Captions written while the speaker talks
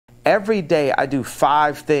every day I do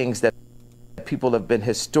 5 things that people have been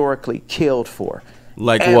historically killed for.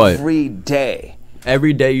 Like what? Every day.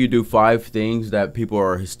 Every day you do 5 things that people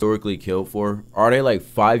are historically killed for. Are they like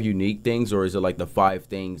 5 unique things, or is it like the 5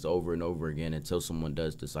 things over and over again until someone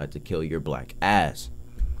does decide to kill your black ass?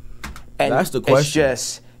 And that's the question. It's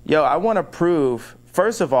just, yo, I want to prove,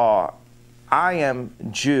 first of all, I am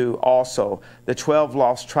Jew also. The 12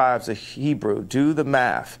 lost tribes of Hebrew. Do the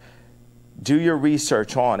math. Do your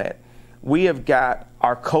research on it. We have got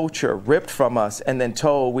our culture ripped from us and then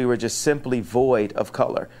told we were just simply void of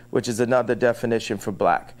color, which is another definition for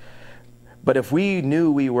black. But if we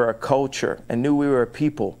knew we were a culture and knew we were a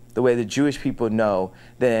people the way the Jewish people know,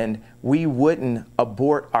 then we wouldn't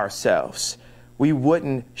abort ourselves. We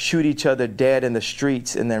wouldn't shoot each other dead in the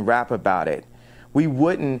streets and then rap about it. We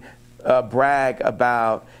wouldn't brag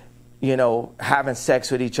about, you know, having sex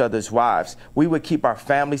with each other's wives. We would keep our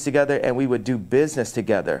families together and we would do business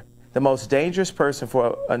together. The most dangerous place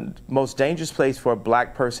for a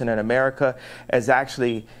black person in America is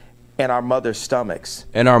actually in our mother's stomachs.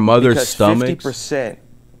 In our mother's stomachs? 50%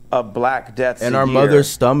 of black deaths in our mother's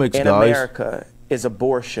stomachs, in guys. America is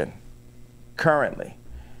abortion currently.